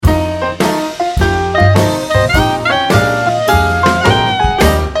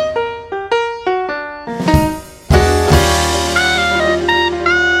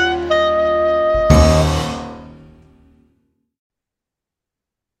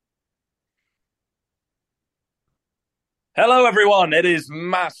Hello, everyone. It is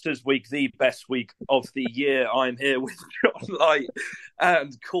Masters Week, the best week of the year. I'm here with John Light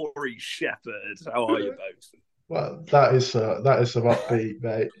and Corey Shepherd. How are you both? Well, that is some upbeat,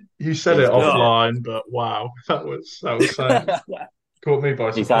 mate. You said it He's good. Oh, offline, but wow, that was so caught me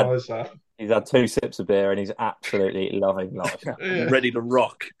by He's had surprise. That he's had two sips of beer and he's absolutely loving life. I'm yeah, ready to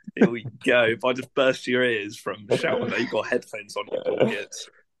rock. Here we go. If I just burst your ears from shouting that you got headphones on, you poor kids.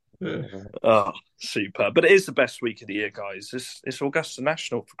 yeah. Oh, super. But it is the best week of the year, guys. It's Augusta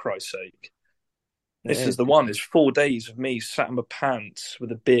National, for Christ's sake. It This is is. the one. It's 4 days of me sat in my pants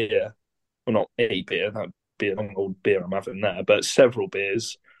with a beer. Well, not a beer. That'd be a long old beer I'm having there, but several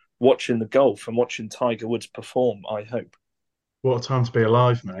beers, watching the golf and watching Tiger Woods perform, I hope. What a time to be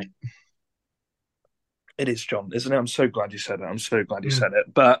alive, mate. It is, John, isn't it? I'm so glad you said it. I'm so glad you Mm. said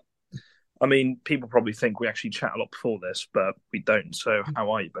it. But, I mean, people probably think we actually chat a lot before this, but we don't. So,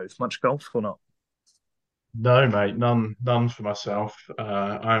 how are you both? Much golf or not? No, mate, none for myself.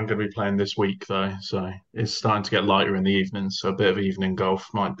 I'm going to be playing this week though, so it's starting to get lighter in the evenings. So a bit of evening golf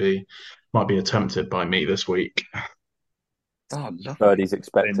might be attempted by me this week. Oh, lovely. Birdie's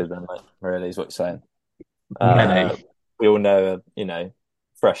expected, then, mate, really, is what you're saying. Uh, Many. we all know,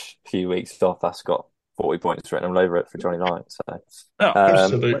 fresh few weeks off, that's got 40 points written all over it for Johnny Knight. So, Oh, um,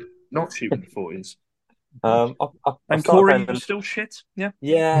 Absolute. not shooting the 40s. I And started Corey, you playing. still shit? Yeah.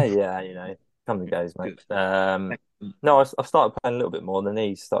 Yeah, come and goes, mate. Good. No, I've started playing a little bit more. The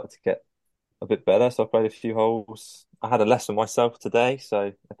knees started to get a bit better, so I played a few holes. I had a lesson myself today,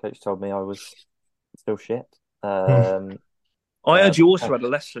 so the coach told me I was still shit. Um, I uh, heard you also had a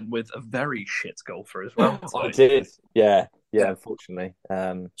lesson with a very shit golfer as well I today. did, yeah. Yeah. Unfortunately,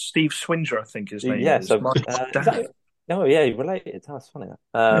 Steve Swinger, I think his name yeah. is. So, My is damn. oh yeah, he related. That's funny.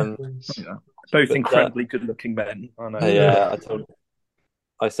 Yeah. Yeah. Both But incredibly good looking men. I know. Yeah.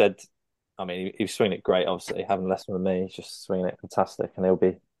 I said, I mean, he was swinging it great. Obviously, having a lesson with me, he's just swinging it fantastic, and he'll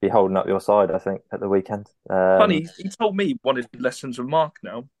be holding up your side, I think, at the weekend. Funny, he told me he wanted lessons with Mark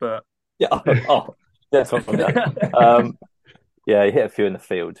now, but Yeah, oh, definitely. Yeah, he hit a few in the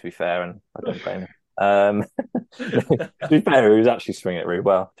field, to be fair, and I don't blame him. To be fair, he was actually swinging it really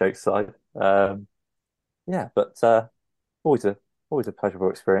well, jokes aside. Yeah, but always a always a pleasurable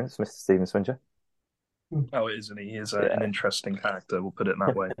experience, Mr. Stephen Swinger. oh, isn't he? He is an Yeah. interesting character. We'll put it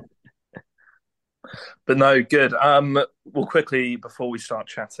that way. But no, good. Well, quickly before we start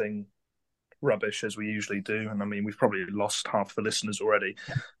chatting rubbish as we usually do, and I mean we've probably lost half the listeners already,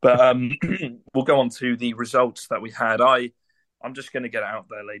 but we'll go on to the results that we had. I'm just going to get it out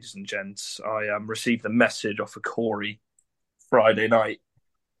there, ladies and gents. I received a message off of Corey Friday night.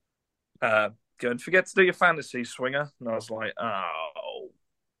 Going, forget to do your fantasy swinger, and I was like, oh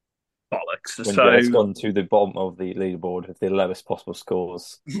bollocks. Swinger has So gone to the bottom of the leaderboard with the lowest possible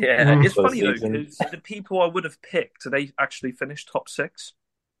scores yeah, Mm. it's for the funny though season. because the people I would have picked, they actually finished top six.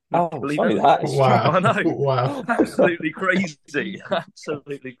 Would you Oh, believe it? funny that. It's true. Wow. I know, Wow. absolutely crazy,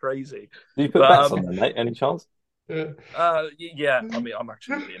 absolutely crazy. Do you put But bets on them, mate? Any chance? Yeah. yeah, I mean, I'm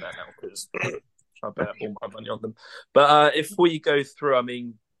actually a millionaire now because I bet all my money on them. But if we go through, I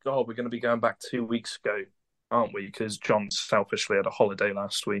mean, God, we're going to be going back 2 weeks ago, aren't we? Because John selfishly had a holiday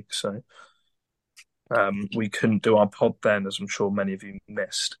last week, so we couldn't do our pod then, as I'm sure many of you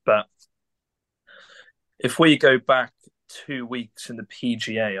missed. But if we go back 2 weeks in the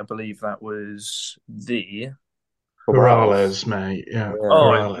PGA, I believe that was the Corrales. Corrales, mate. Yeah, Yeah.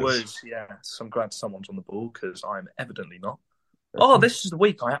 Oh, it Corrales. was, yes. I'm glad someone's on the ball because I'm evidently not. Oh, this is the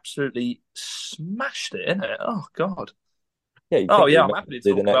week I absolutely smashed it, isn't it? Oh, God. Yeah, you'd Oh, think yeah, you'd I'm make happy it to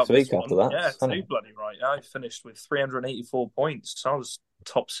do the talk next about this week after one. that. Yeah, too Funny. bloody right. I finished with 384 points. I was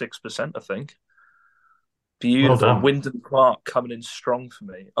top 6%, I think. Well Beautiful. done. Wyndham Clark coming in strong for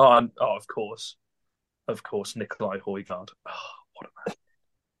me. Oh, and, oh, of course. Of course, Nikolai Højgaard. Oh, what a man.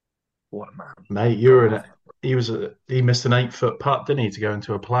 What a man. Mate, God. he missed an 8 foot putt, didn't he, to go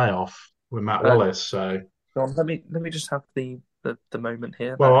into a playoff with Matt Uh, Wallace. So, John, let me just have the moment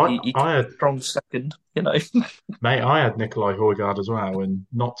here well, that he came I had, strong second, you know. mate, I had Nikolai Højgaard as well, and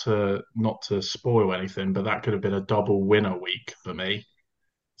not to spoil anything, but that could have been a double winner week for me.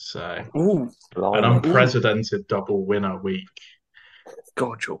 So, Ooh, an Blimey. ooh. unprecedented double winner week.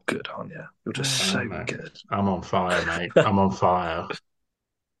 God, you're good, aren't you? You're just Oh, so mate, good. I'm on fire, mate. I'm on fire.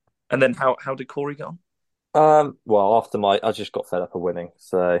 And then how did Corey get on? Well, I just got fed up of winning.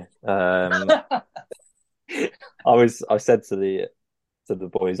 So, I said to the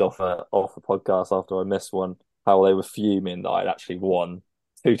boys off a podcast after I missed one, how they were fuming that I'd actually won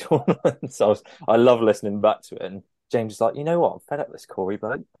two tournaments. I love listening back to it. And James is like, you know what? I'm fed up with this Corey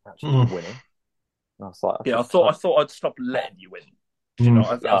bloke actually Mm. winning. And I was like, Yeah, okay, I thought I'd stop letting you win.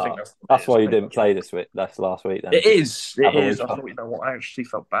 I think that's why you didn't play this week. That's last week. Then it is. It is. I off. thought, what, I actually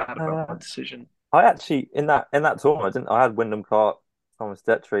felt bad about my decision. I actually in that tournament, I had Wyndham Clark, Thomas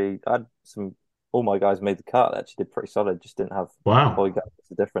Detry. I had all my guys made the cut. They actually did pretty solid. Just didn't have the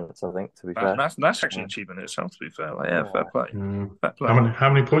difference. I think, to be fair, that's actually an achievement in itself. To be fair, fair play. Fair play. How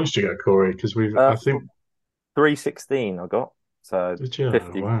many points did you get, Corey? Because I think 316 I got. So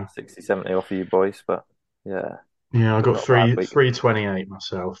 50, 60, 70 off of you boys, but yeah. Yeah, I got 328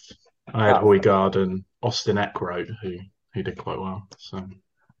 myself. I had Højgaard and Austin Eckroat who did quite well. So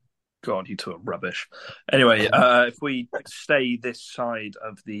God, you two are rubbish. Anyway, if we stay this side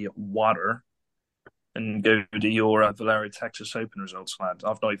of the water and go to your Valero Texas Open results, lad,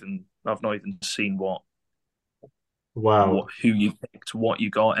 I've not even seen who you picked, what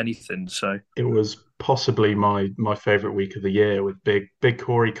you got, anything. So it was possibly my favourite week of the year with big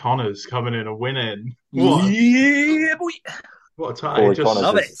Corey Connors coming in and winning. Yeah, boy. What a time!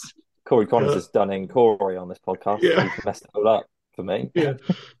 Love it. Corey Connors has done in Corey on this podcast. Yeah. He's messed it all up for me. Yeah.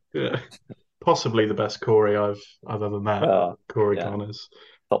 Possibly the best Corey I've ever met. Corey Connors.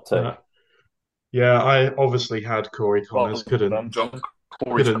 Top two. I obviously had Corey Connors. Couldn't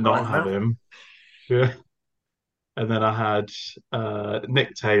not have him. Yeah. And then I had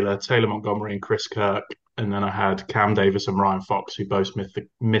Nick Taylor, Taylor Montgomery, and Chris Kirk. And then I had Cam Davis and Ryan Fox, who both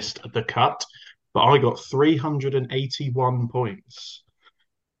missed the cut. But I got 381 points.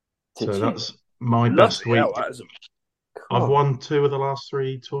 That's my best week. I've won 2 of the last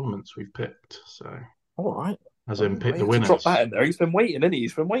 3 tournaments we've picked. So all right. As in pick the winners. Drop that in there. He's been waiting, isn't he?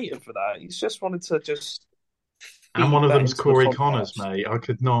 He's been waiting for that. He's just wanted to just. And one of them's Corey Connors, mate. I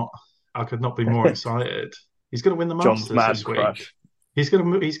could not be more excited. He's going to win the Masters this week. Crush. He's going to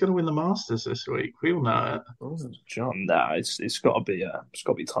win the Masters this week. We all know it. John, it's got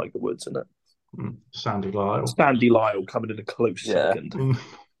to be Tiger Woods, isn't it? Sandy Lyle. Sandy Lyle coming in a close second.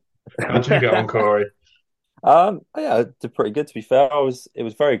 How did you get on, Corey? I did pretty good, to be fair. It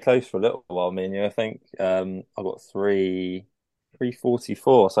was very close for a little while, me and you. I think I got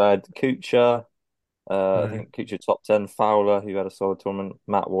 344. So I had Kuchar, I think Kuchar top 10, Fowler, who had a solid tournament,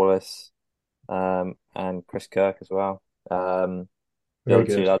 Matt Wallace, and Chris Kirk as well. The other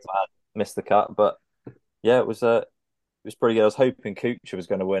 2 lads had missed the cut, but yeah, it was pretty good. I was hoping Kuchar was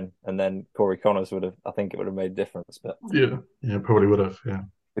going to win, and then Corey Connors would have made a difference. But yeah, probably would have. Yeah.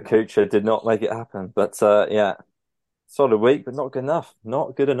 The Kuchar did not make it happen, but solid week, but not good enough.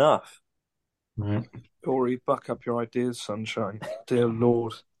 Not good enough. Right. Corey, buck up your ideas, sunshine. Dear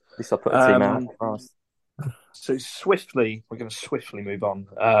Lord. At least I put a team out. So we're going to swiftly move on.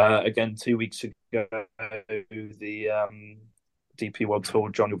 Again, 2 weeks ago, the DP World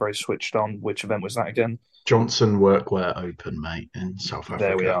Tour, John, you're very switched on. Which event was that again? Johnson Workwear Open, mate, in South Africa.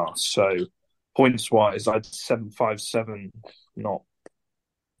 There we are. So points-wise, I had 757, not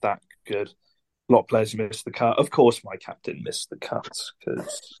that good. A lot of players missed the cut. Of course, my captain missed the cuts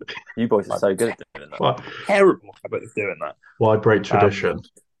because you boys are so good at doing that. Well, terrible habit of doing that. Why break tradition?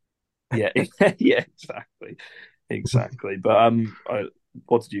 Yeah, exactly. But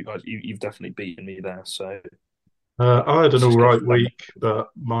what did you guys? You've definitely beaten me there. So I had an all right week, but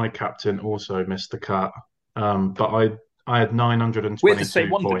my captain also missed the cut. But I had 922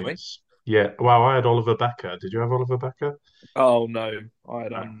 points. Yeah, well, I had Oliver Becker. Did you have Oliver Becker? Oh no, I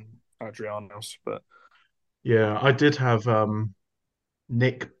had Adrianos, but yeah, I did have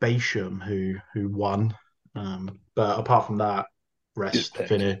Nick Basham who won. But apart from that, rest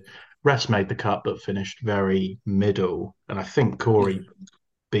made the cut, but finished very middle. And I think Corey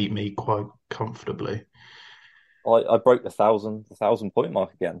beat me quite comfortably. I broke the 1,000 point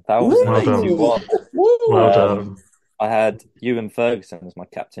mark again. 1,081. Well done. I had Ewan Ferguson as my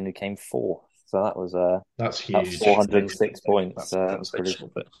captain, who came 4th. So that was that's huge. 406 points. That's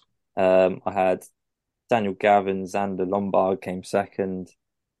I had Daniel Gavin, Xander Lombard came 2nd.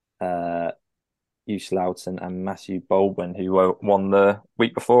 Hugh Slaughton and Matthew Baldwin, who won the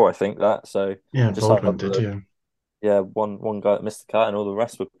week before, I think that. So yeah, Baldwin did, yeah. Yeah, one guy that missed the cut, and all the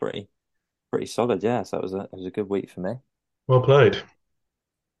rest were pretty solid. Yeah, so it was a good week for me. Well played.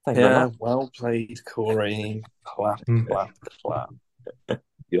 Thank you very much. Well played, Corey. Clap.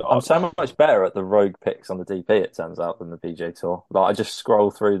 I'm so much better at the rogue picks on the DP, it turns out, than the PGA Tour. Like, I just scroll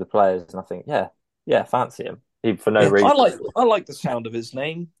through the players and I think, yeah, fancy him. Even for no reason. I like the sound of his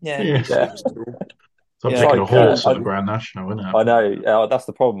name. Yeah. It's like picking a horse at the Grand National, isn't it? I know. That's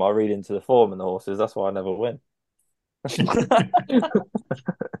the problem. I read into the form and the horses. That's why I never win.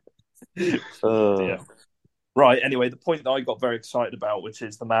 Yeah. Right. Anyway, the point that I got very excited about, which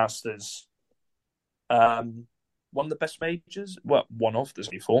is the Masters, one of the best majors. Well, one of, there's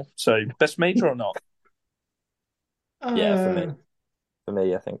only 4. So best major or not? Yeah, for me. For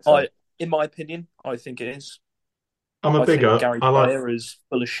me, I think so. In my opinion, I think it is. I'm a I think bigger. Gary I like. Player is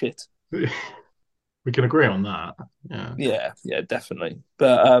full of shit. We can agree on that. Yeah. Yeah, definitely.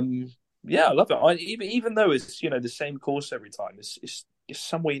 But yeah, I love it. Even though it's the same course every time, it's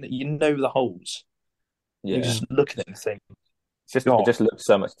some way that the holes. You Yeah, just look at it and think, it God, just looks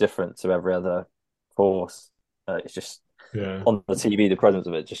so much different to every other course. It's just Yeah. on the TV, the presence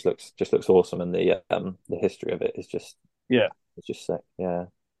of it just looks awesome, and the history of it is just yeah. it's just sick. Yeah.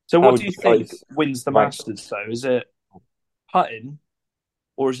 So, How what would do you you think guys wins the rank? Masters? Though, is it putting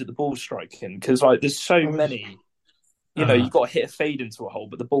or is it the ball striking? Because like, there's so I was. many. Uh, You've got to hit a fade into a hole,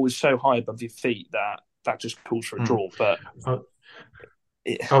 but the ball is so high above your feet that just calls for a hmm. draw. But I,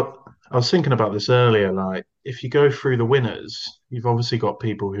 it, I, I was thinking about this earlier. Like, if you go through the winners, you've obviously got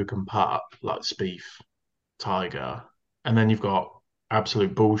people who can putt, like Spieth, Tiger, and then you've got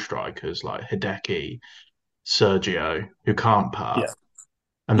absolute ball strikers like Hideki, Sergio, who can't putt, yeah,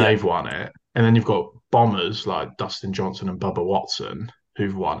 and yeah, they've won it. And then you've got bombers like Dustin Johnson and Bubba Watson,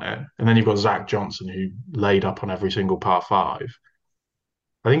 who've won it. And then you've got Zach Johnson, who laid up on every single par five.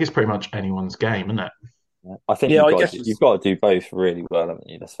 I think it's pretty much anyone's game, isn't it? I think yeah. I guess you've got to do both really well, haven't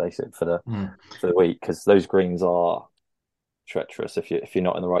you? Let's face it, Mm. for the week, because those greens are treacherous if you're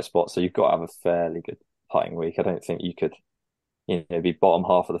not in the right spot. So you've got to have a fairly good putting week. I don't think you could be bottom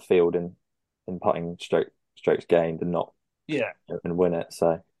half of the field in putting strokes gained and not yeah. and win it.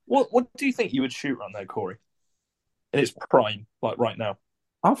 So What do you think you would shoot around there, Corey? In its prime, like right now.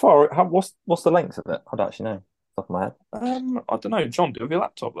 what's the length of it? I don't actually know off the top of my head. I don't know, John. Do you have your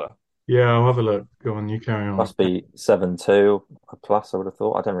laptop there? Yeah, I'll have a look. Go on, you carry on. Must be 7-2 plus. I would have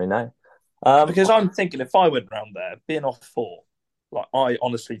thought. I don't really know. Because I'm thinking if I went round there, being off four, like I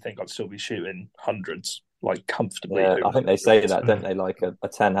honestly think I'd still be shooting hundreds, like comfortably. Yeah, I think they say that, don't Mm. they? Like a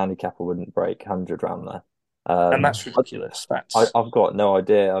 10 handicapper wouldn't break 100 round there. And that's ridiculous. I've got no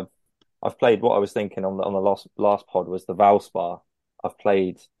idea. I've played what I was thinking on the last pod was the Valspar. I've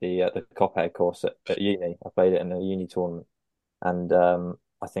played the Cophead course at uni. I played it in a uni tournament, and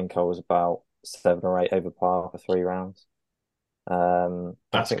I think I was about 7 or 8 over par for 3 rounds. I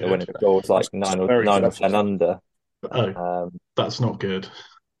That's think the good. winning score was like That's nine very or good. 10 under. Oh, Um, that's not good.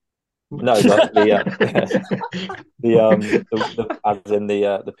 no, but as in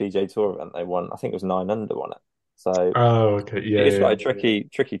the PJ Tour event they won. I think it was 9 under won it. So Oh, okay. Yeah, it's like yeah. a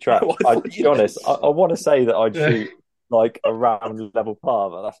tricky track. Well, To be honest, I want to say that I'd Yeah. shoot like around level par,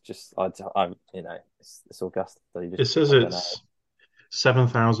 but that's just I'm it's Augusta. It says it's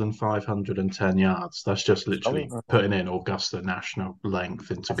 7,510 yards. That's just literally putting in Augusta National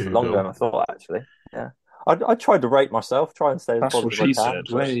length into That's longer than Google. I thought actually. Yeah, I tried to rate myself, try and stay as That's what positive she as I can.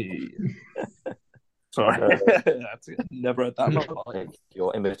 said. Wait. Sorry. Never heard that. Take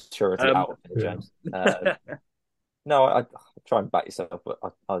your immaturity Um, out of it, Yeah. James. No, I try and back yourself, but I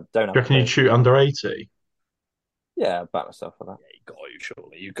don't have Do you reckon you'd shoot under 80? Yeah, back myself for that. Yeah, you got you,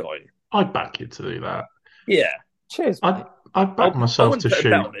 surely. You got you. I'd back you to do that. Yeah. Cheers, mate. I'd back I myself wouldn't to put a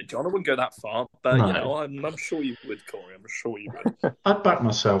bet shoot. on it, John. I wouldn't go that far, but No. I'm sure you would, Corey. I'm sure you would. I'd back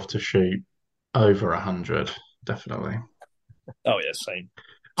myself to shoot over 100, definitely. Oh yeah, same.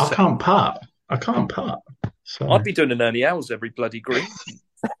 I Same. can't putt. I can't putt. So I'd be doing an early hours every bloody green.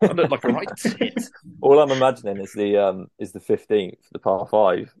 I look like a right tit. All I'm imagining is the 15th, the par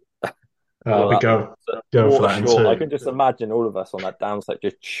five. we Well, go for water that in short. I two. can just imagine all of us on that downslope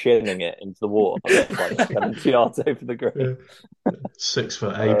just chinning it into the water, like 70 yards over the green. Yeah. 6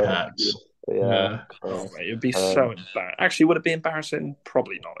 foot apex. Yeah. Oh, mate, it'd be so embarrassing. Actually, would it be embarrassing?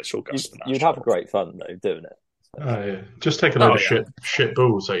 Probably not. It's Augusta National. You'd have great fun though doing it. So. Oh, yeah. Just take a load of shit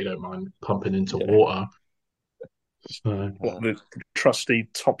balls that you don't mind pumping into water. So, what, the trusty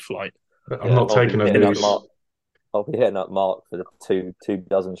top flight? I'm not taking a loose. I'll be hitting up Mark for the two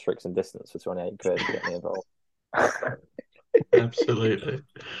dozen tricks and distance for 28 quid to get me involved. Absolutely.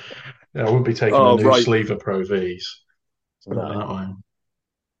 Yeah, I wouldn't be taking a new sleeve of Pro V's. No.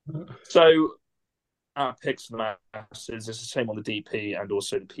 That way. So, our picks for the Masters is the same on the DP and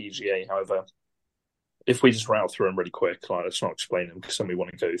also the PGA. However, if we just rattle through them really quick, like, let's not explain them because then we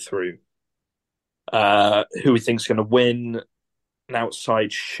want to go through who we think is going to win, an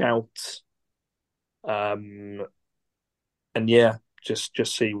outside shout, and yeah, just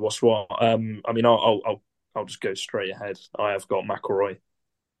see what's what. I mean, I'll just go straight ahead. I have got McIlroy.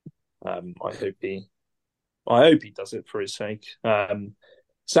 I hope he does it for his sake.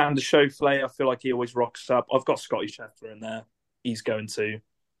 Xander Schauffele, I feel like he always rocks up. I've got Scotty Scheffler in there. He's going to,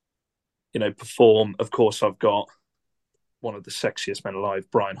 perform. Of course, I've got one of the sexiest men alive,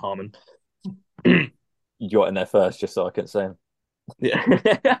 Brian Harman. You got in there first, just so I can say him. Yeah.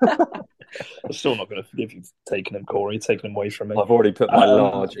 I'm still not going to forgive you for taking him, Corey, taking him away from me. I've already put my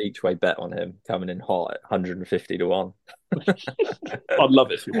Um, large each way bet on him coming in hot at 150 to 1. I'd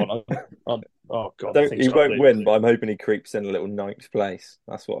love it if you want. Oh God, I think He so. won't win, but I'm hoping he creeps in a little ninth place.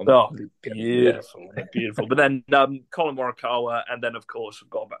 That's what I'm. Oh, beautiful, beautiful. But then Colin Morikawa, and then of course we've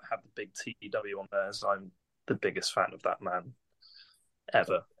got to have the big TW on there, as I'm the biggest fan of that man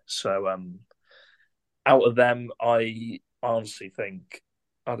ever. So out of them, I honestly think,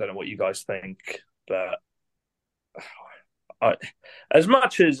 I don't know what you guys think, but as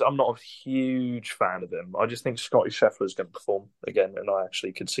much as I'm not a huge fan of him, I just think Scotty Scheffler is going to perform again, and I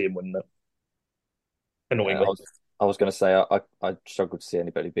actually could see him winning it. Annoyingly, I was going to say I struggle to see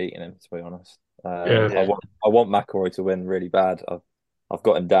anybody beating him, to be honest. Yeah. I want McIlroy to win really bad. I've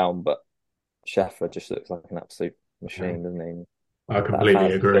got him down, but Scheffler just looks like an absolute machine, doesn't he? I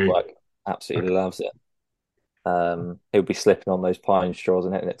completely agree. Like, absolutely loves it. He'll be slipping on those pine straws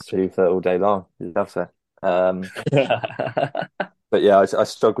and hitting it 2 foot all day long. He loves it. But yeah, I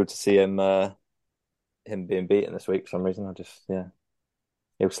struggled to see him being beaten this week for some reason.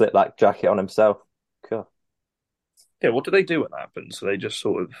 He'll slip that jacket on himself. Cool. Yeah, what do they do when that happens? So they just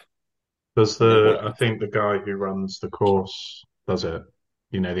sort of. I think the guy who runs the course does it.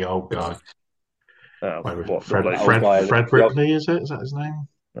 You know, the old guy. Fred Ripley, is it? Is that his name?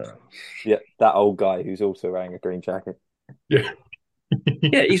 Yeah, that old guy who's also wearing a green jacket. Yeah.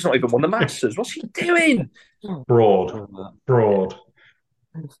 Yeah, he's not even won the Masters. What's he doing? Fraud.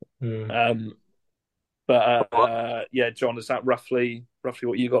 Yeah, John, is that roughly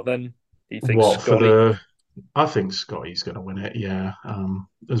what you got then? Do you think I think Scotty's going to win it. Yeah.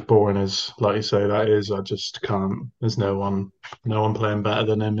 As boring as, like you say, that is, I just can't. There's no one playing better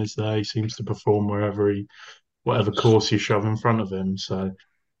than him, is there? He seems to perform whatever course you shove in front of him. So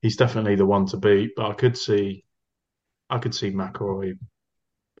he's definitely the one to beat. But I could see McIlroy.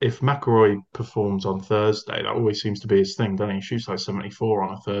 If McIlroy performs on Thursday, that always seems to be his thing, doesn't he? He shoots like 74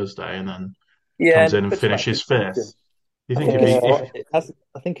 on a Thursday and then comes in and finishes fifth. You think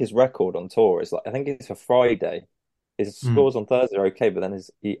I think his record on tour is like, I think it's a Friday. His scores on Thursday are okay, but then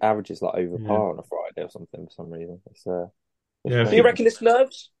he averages like over par on a Friday or something for some reason. Do you reckon it's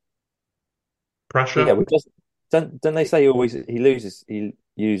nerves? Pressure? Yeah, don't they say he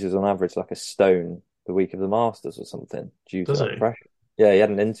uses on average like a stone the week of the Masters or something due to that pressure. Yeah, he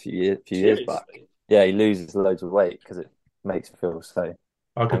had an interview a few years back. Yeah, he loses loads of weight because it makes him feel so.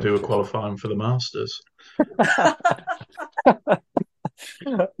 I could do a qualifying for the Masters.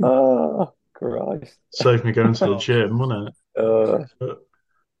 Oh, Christ. Saved me going to the gym, wouldn't it?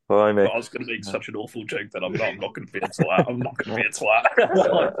 I was going to make such an awful joke that I'm not going to be a twat. I'm not going to be a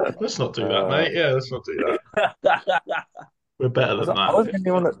twat. Let's not do that, mate. Yeah, let's not do that. We're better than that. I was the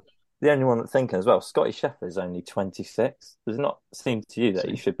only one that's thinking as well. Scotty Scheffler is only 26. Does it not seem to you that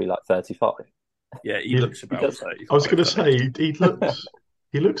he should be like 35? Yeah, he looks about 35. I was going to say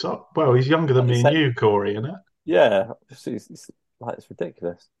he looks up. Well, he's younger than me and you, Corey, isn't it? Yeah, it's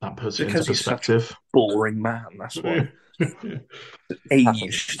ridiculous. That puts it into perspective. He's such a boring man. That's why.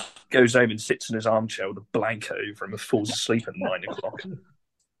 Age goes home and sits in his armchair with a blanket over him and falls asleep at 9 o'clock.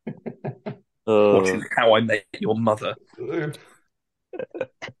 Watching How I Met Your Mother.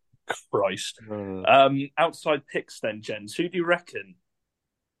 Christ. Outside picks then, Jens. Who do you reckon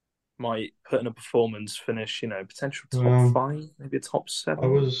might put in a performance finish, potential top 5, maybe a top 7?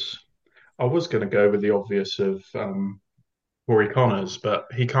 I was going to go with the obvious of Rory Connors, but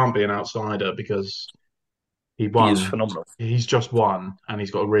he can't be an outsider because he won. He is phenomenal. He's just won, and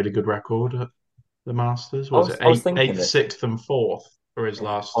he's got a really good record at the Masters. Was it 8th, 6th, and 4th for his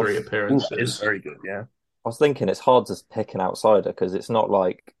last 3 appearances? It's very good, yeah. I was thinking it's hard to pick an outsider because it's not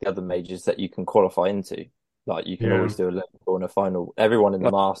like the other majors that you can qualify into. Like you can always do a Liverpool in a final. Everyone in the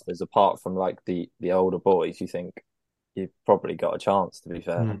Masters, apart from like the older boys, you think you've probably got a chance. To be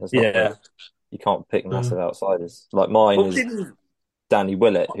fair, you can't pick massive outsiders. Like mine is Danny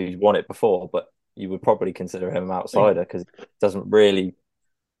Willett, who's won it before, but you would probably consider him an outsider because he doesn't really.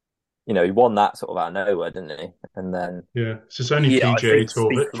 He won that sort of out of nowhere, didn't he? And then it's his only PGA Tour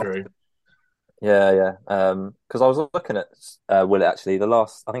victory. Yeah. Because I was looking at Willett actually. I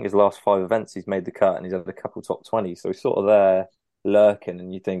think his last 5 events he's made the cut, and he's had a couple top 20. So he's sort of there lurking,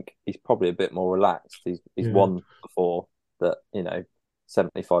 and you think he's probably a bit more relaxed. He's won before, that 75%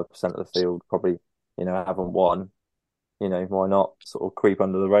 of the field probably haven't won. Why not sort of creep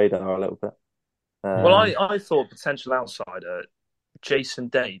under the radar a little bit? Well, I thought potential outsider Jason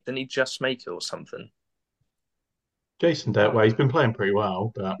Day. Didn't he just make it or something? Jason Day, well, he's been playing pretty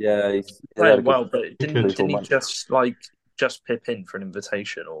well, but he's playing well. But didn't he just pip in for an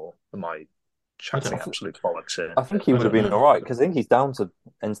invitation, or am I chatting absolute bollocks here. I think he would have been all right because I think he's down to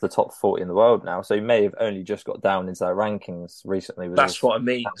into the top 40 in the world now. So he may have only just got down into their rankings recently. That's what I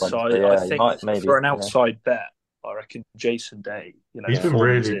mean. So I think for an outside bet, I reckon Jason Day. He's been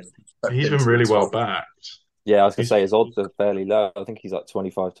really well backed. Yeah, I was going to say his odds are fairly low. I think he's like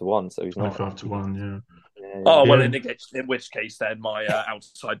 25 to 1, so he's 25 to 1, yeah. Oh, well, in which case, then my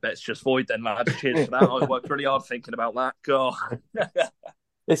outside bet's just void then, lads. Cheers for that. I worked really hard thinking about that. God.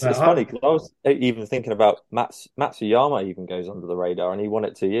 It's funny because I was even thinking about Matsuyama even goes under the radar, and he won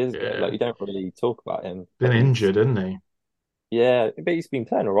it 2 years ago. Like, you don't really talk about him. Been injured, isn't he? Yeah, but he's been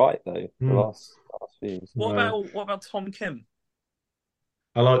playing all right, though, the last few. What about Tom Kim?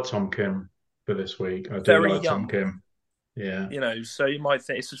 I like Tom Kim for this week. I do like young. Tom Kim. Yeah. So you might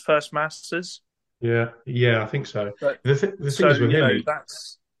think it's his first Masters. Yeah, I think so. But, the thing is with him,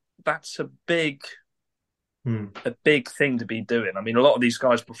 that's a big thing to be doing. I mean, a lot of these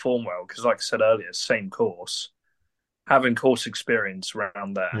guys perform well because, like I said earlier, same course, having course experience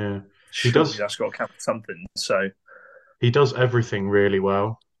around there. Yeah, that's got to count for something. So he does everything really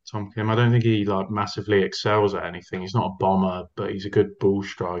well, Tom Kim. I don't think he massively excels at anything. He's not a bomber, but he's a good ball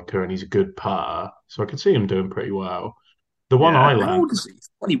striker and he's a good putter. So I could see him doing pretty well. The one I landed. How old is he?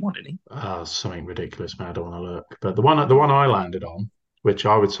 21, isn't he? Something ridiculous, man. I don't want to look. But the one I landed on, which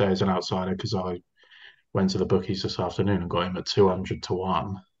I would say is an outsider because I went to the bookies this afternoon and got him at 200 to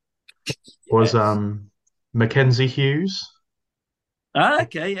 1, was Mackenzie Hughes.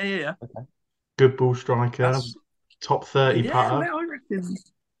 Okay, yeah. Okay. Good ball striker, top 30 putter. I reckon.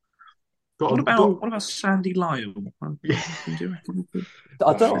 What about Sandy Lyle? I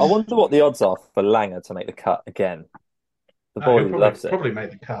wonder what the odds are for Langer to make the cut again. The boy loves it. Probably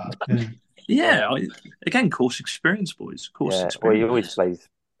made the cut. Again, course experience, boys. Experience. Well, he always plays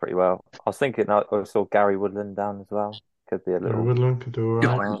pretty well. I was thinking I saw Gary Woodland down as well. Could be a little. Woodland could do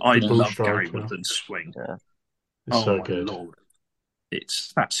all right. I love Gary Woodland's swing. Yeah. It's so good. Lord.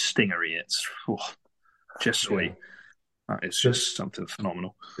 It's that stingery. It's just sweet. It's just something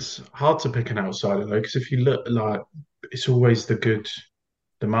phenomenal. It's hard to pick an outsider though, because if you look, like, it's always the good.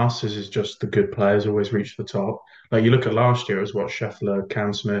 The Masters is just the good players always reach the top. Like you look at last year, it was Scheffler,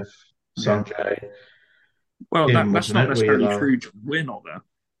 Cam Smith, Sanjay. Well, that's not necessarily true. We're not there.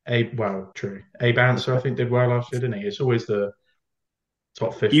 True. Abe Ancer, I think, did well last year, didn't he? It's always the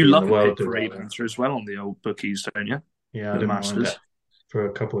top 50 in the world. You love a pick for Abe Ancer as well on the old bookies, don't you? Yeah, I didn't mind it. For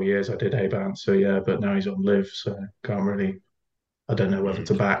a couple of years, I did Abe Ancer, but now he's on Live, so can't really. I don't know whether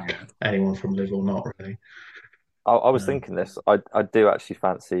to back anyone from Live or not, really. I was thinking this. I do actually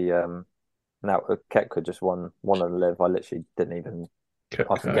fancy. Now Koepka just won on Live. I literally didn't even.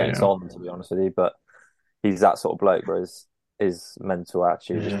 I forget it's on, to be honest with you, but he's that sort of bloke where his mental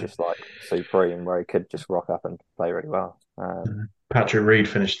attitude is just like supreme, where he could just rock up and play really well. Patrick Reed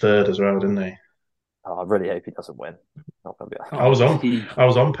finished third as well, didn't he? I really hope he doesn't win. Not gonna be. I was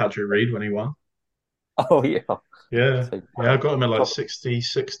on Patrick Reed when he won. Oh yeah. Yeah. I got him at like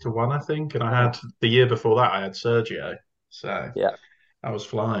 66 to 1, I think, and I had the year before that I had Sergio. So yeah, I was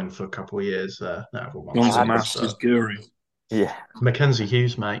flying for a couple of years there. One's a Masters guru. Yeah. Mackenzie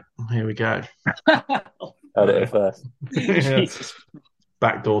Hughes, mate. Here we go. Heard it first.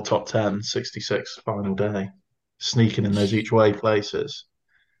 Backdoor top 10, 66 final day. Sneaking in those each way places.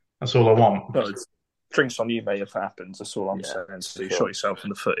 That's all I want. Well, drinks on you, mate, if it happens. That's all I'm saying. So you shot yourself in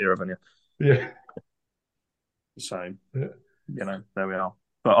the foot here, haven't you? Yeah. So, there we are.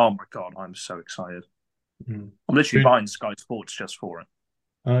 But oh my God, I'm so excited. I'm literally buying Sky Sports just for it.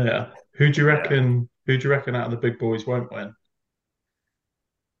 Oh yeah. Who do you reckon out of the big boys won't win?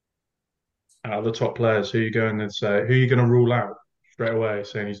 Out of the top players, who are you going to say? Who are you going to rule out straight away,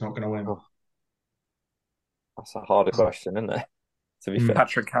 saying he's not going to win? Oh. That's a harder question, isn't it? To be fair,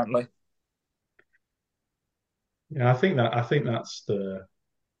 Patrick Cantlay. Yeah, I think that's the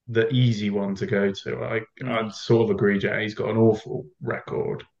easy one to go to. I'd sort of agree, Jay. He's got an awful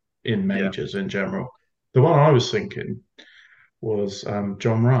record in majors in general. The one I was thinking was Jon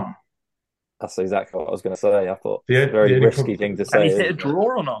Rahm. That's exactly what I was going to say. I thought it's a very risky thing to say. Can he hit a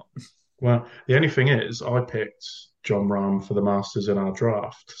draw or not? Well, the only thing is, I picked Jon Rahm for the Masters in our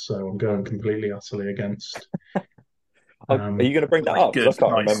draft, so I'm going completely, utterly against. Are you going to bring that up? I can't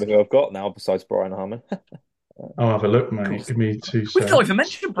remember who I've got now besides Brian Harman. I'll have a look, mate. Give me 2 seconds. We've not even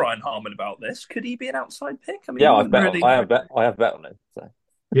mentioned Brian Harman about this. Could he be an outside pick? I mean, I have bet on him. So.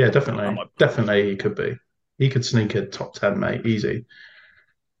 Yeah, definitely. Definitely he could be. He could sneak a top 10, mate. Easy.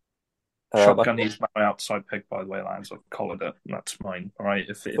 Shotgun is my outside pick, by the way, lads. I've collared it. That's mine. All right.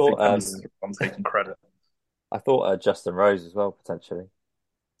 If it comes, I'm taking credit. I thought Justin Rose as well, potentially.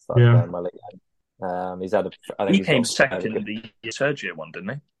 My league. He's had I think He he's came got second in the Sergio one, didn't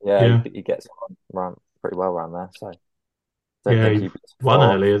he? yeah, Yeah, he gets on around pretty well around there. So don't yeah. think He he'd be won far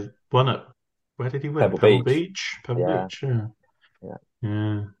off. earlier. Won at where did he win? Pebble Pebble Beach. Beach. Pebble Yeah, Beach. Yeah, yeah.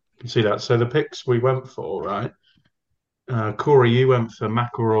 yeah. You can see that. So the picks we went for, right? Corey, you went for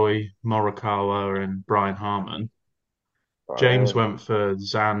McIlroy, Morikawa, and Brian Harman. James Right. went for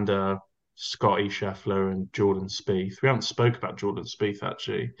Xander, Scotty Scheffler, and Jordan Spieth. We haven't spoke about Jordan Spieth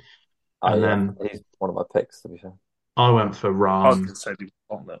actually. Oh And yeah, then he's one of my picks to be fair. I went for I was going Rahm, to say we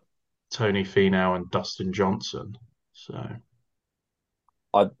won that. Tony Finau, and Dustin Johnson. So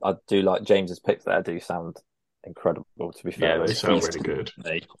I do like James's picks there. Do sound incredible to be fair. yeah, they Those sound first really two. good.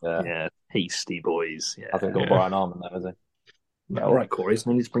 Yeah, Yeah, tasty boys. I Yeah. think got Yeah. Brian Arman there, was he? Yeah, all right, Corey. So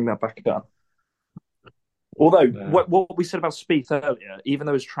we need to bring that back again. Although, Yeah. what we said about Spieth earlier, even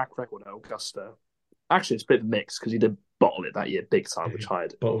though his track record at Augusta, actually it's a bit mixed because he did bottle it that year big time, which I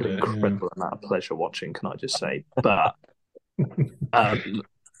had Bottled an it, yeah. incredible amount of pleasure watching, can I just say? But um,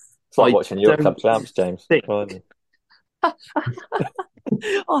 It's like I watching Europe Cup don't champs, James. think. Blimey.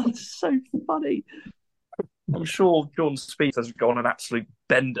 Oh, it's so funny. I'm sure Jordan Spieth has gone an absolute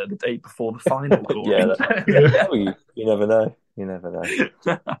bender the day before the final, Corey. Yeah. Oh, you never know. You never know. You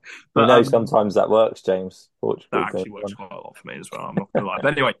But know, sometimes that works, James. Portugal that actually doing works one. quite a lot for me as well. I'm not going to lie.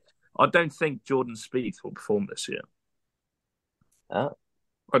 But anyway, I don't think Jordan Spieth will perform this year. Ah,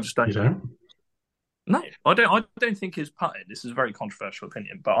 I just don't. You don't? No, I don't. I don't think his putting. This is a very controversial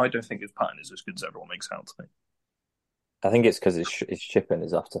opinion, but I don't think his putting is as good as everyone makes out to be. I think it's because his chipping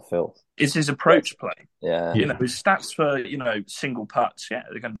is after filth. It's his approach play. Yeah. You know, his stats for single putts. Yeah,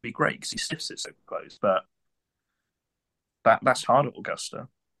 they're going to be great because he sniffs it so close. But that's hard at Augusta.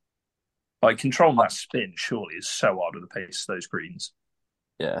 Like controlling that spin surely is so hard with the pace of those greens.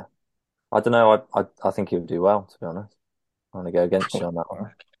 Yeah. I don't know. I think he'll do well, to be honest. I'm going to go against you on that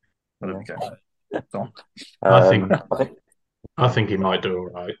one. There we go. Don. I think I think I think he might do all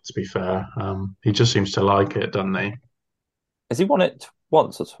right, to be fair. He just seems to like it, doesn't he? has he won it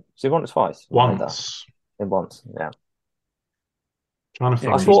once or has he won it twice? Once. Once, yeah. Trying to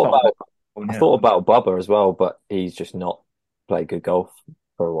Yeah, I find thought about Bubba as well, but he's just not played good golf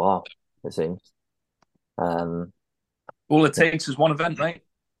for a while, it seems. All it takes is one event, mate.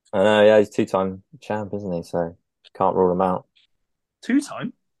 I know, yeah, he's two-time champ, isn't he? So can't rule him out.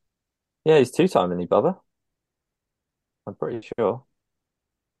 2-time? Yeah, he's two-time, isn't he, Bubba? I'm pretty sure.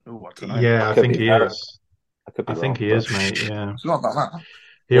 Oh, I don't know. Yeah, I think he is. I could be I think wrong, he is, mate. Yeah. It's not about that.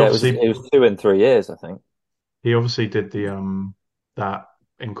 He Yeah, obviously it was 2 in 3 years, I think. he obviously did the that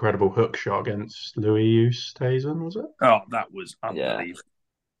incredible hook shot against Louis Oosthuizen, was it? Oh, that was Yeah. unbelievable.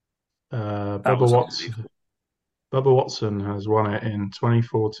 Bubba was Watson. Bubba Watson has won it in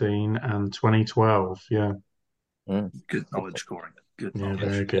 2014 and 2012. Yeah, Good knowledge scoring. Good yeah, knowledge.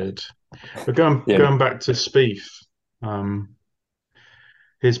 very good. But going Yeah. going back to Spieth,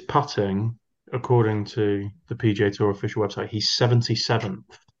 his putting, according to the PGA Tour official website, he's 77th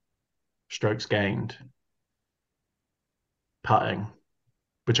strokes gained putting,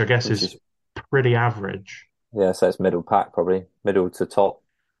 which I guess Which is pretty average. Yeah, so it's middle pack, probably. Middle to top.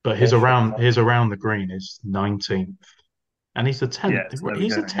 But his around the green is 19th, and he's the 10th. Yeah, so there we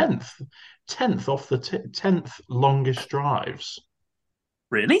he's go, the 10th off the 10th longest drives.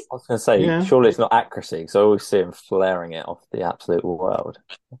 Really? I was going to say, Yeah. surely it's not accuracy, because I always see him flaring it off the absolute world.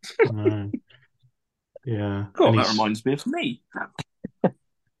 No. Yeah, God, and that reminds me of me.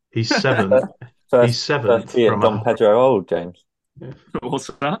 he's seventh. He's seventh First tee at from Don Pedro Old, James. What's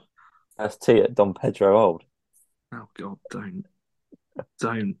that? First tee at Don Pedro Old. Oh God, don't.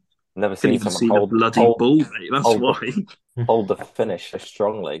 Never Couldn't seen even someone see the bloody ball, mate. That's hold- why. hold the finish so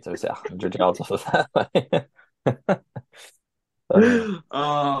strongly to hit 100 yards off of that.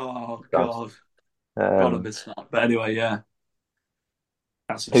 Oh God, God, I missed that. But anyway, yeah,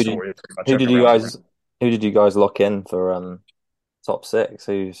 that's the story. of pretty much who did every you round. guys? Who did you guys lock in for top 6?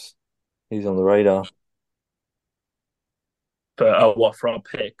 Who's on the radar? But what for our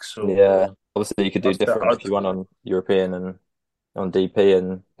picks? Or... Yeah, obviously you could do I'd- different if you went on European and on DP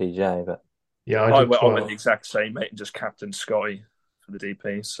and PJ, but Yeah, I did went 12. the exact same, mate, and just captain Scotty for the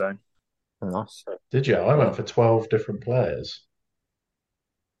DP. So nice. Did you? I went for 12 different players.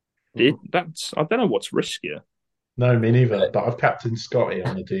 that's I don't know what's riskier. No, me neither. But I've captained Scotty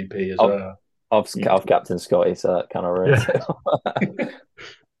on the DP as well. I've captain Scotty, so that kind of ruins it.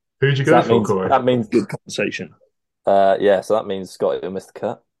 Who'd you go for, Corey? That means Good conversation. yeah, so that means Scotty will miss the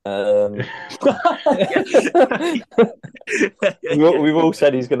cut. We've all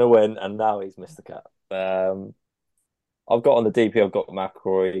said he's going to win, and now he's missed the cut. I've got on the DP. I've got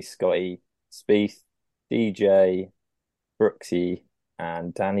McIlroy, Scotty, Spieth, DJ, Brooksy,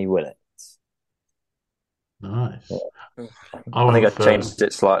 and Danny Willett. Nice. Yeah. I I think went I for changed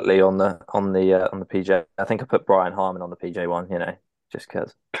it slightly on the PJ. I think I put Brian Harman on the PJ one, just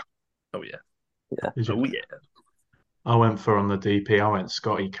because. Oh yeah, Yeah. Did you? oh yeah. I went for on the DP. I went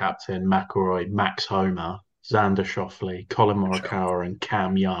Scotty Captain, McIlroy, Max Homer, Xander Schauffele, Colin Morikawa, and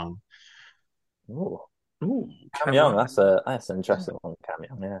Cam Young. Ooh. Ooh, Cam Young, that's an interesting one. Cam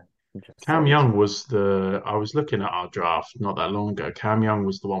Young, yeah. Cam Interesting. Young was I was looking at our draft not that long ago. Cam Young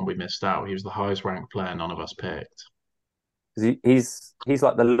was the one we missed out. He was the highest ranked player none of us picked. 'Cause he's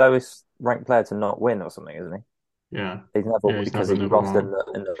like the lowest ranked player to not win or something, isn't he? Yeah. He's never Yeah, he's because never, he never lost in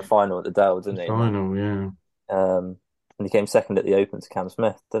won. the final at the Dell, The didn't he? final, yeah. And he came second at the Open to Cam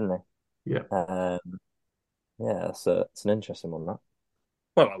Smith, didn't Yeah. he? Yeah, it's an interesting one, that.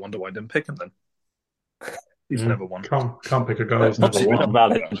 Well, I wonder why I didn't pick him then. He's Yeah. never won. Can't pick a guy who's never Obviously, we A don't won.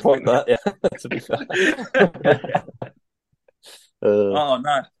 valid know. point, that, yeah, to be fair. Oh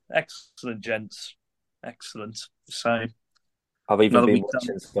no, excellent, gents, excellent. So I've even another been week done.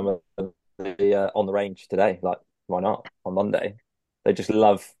 watching some of the on the range today. Like, why not? On Monday, they just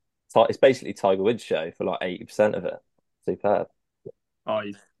love. It's basically Tiger Woods' show for like 80% of it. Superb.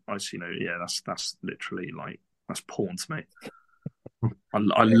 I see no. Yeah, that's literally like that's porn to me.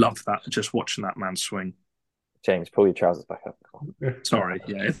 I love that. Just watching that man swing. James, pull your trousers back up. Sorry,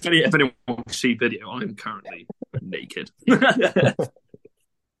 yeah. If anyone wants to see video, I'm currently naked with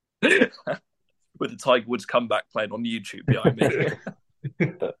the Tiger Woods comeback playing on YouTube behind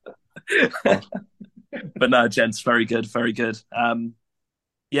me. But no, gents, very good, very good.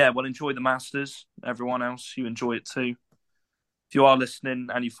 Yeah, well, enjoy the Masters. Everyone else, you enjoy it too. If you are listening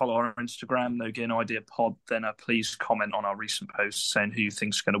and you follow our Instagram, No Gear No Idea Pod, then please comment on our recent posts saying who you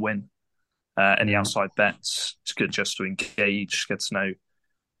think's going to win. Any outside bets. It's good just to engage, get to know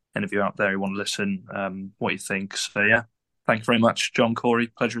any of you out there who want to listen, what you think. So yeah, thank you very much, John, Corey.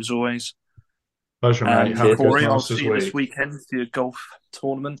 Pleasure as always. Pleasure, mate. Have a good Corey, I'll Masters see you this week. weekend for your golf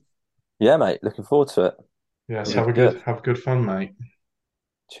tournament. Yeah, mate. Looking forward to it. Yes, It'll be good. have a good fun, mate.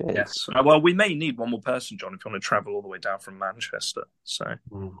 Cheers. Yes. Well, we may need one more person, John, if you want to travel all the way down from Manchester. So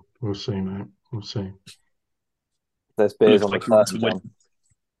We'll see, mate. We'll see. There's beers looks on the like you want turn, to win. John.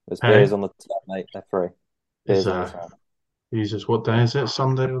 There's Hey, beers on the turn, mate. They're free. is Beers on the turn. Jesus, what day is it?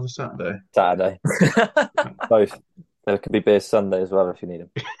 Sunday or the Saturday? Saturday. Both. There could be beers Sunday as well if you need them.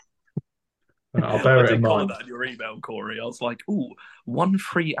 I'll bear I it in did comment mind. that in your email, Corey. I was like, "Ooh, one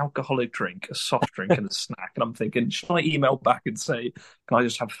free alcoholic drink, a soft drink, and a snack." And I'm thinking, should I email back and say, "Can I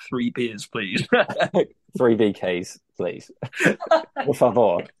just have 3 beers, please?" 3 BKs, please. Por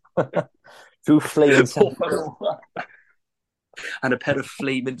favor. 2 flaming sambucas. And a pair of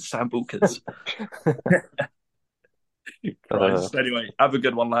flaming sambucas. Christ. Anyway, have a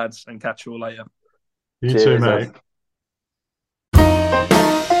good one, lads, and catch you all later. You too, Cheers, mate.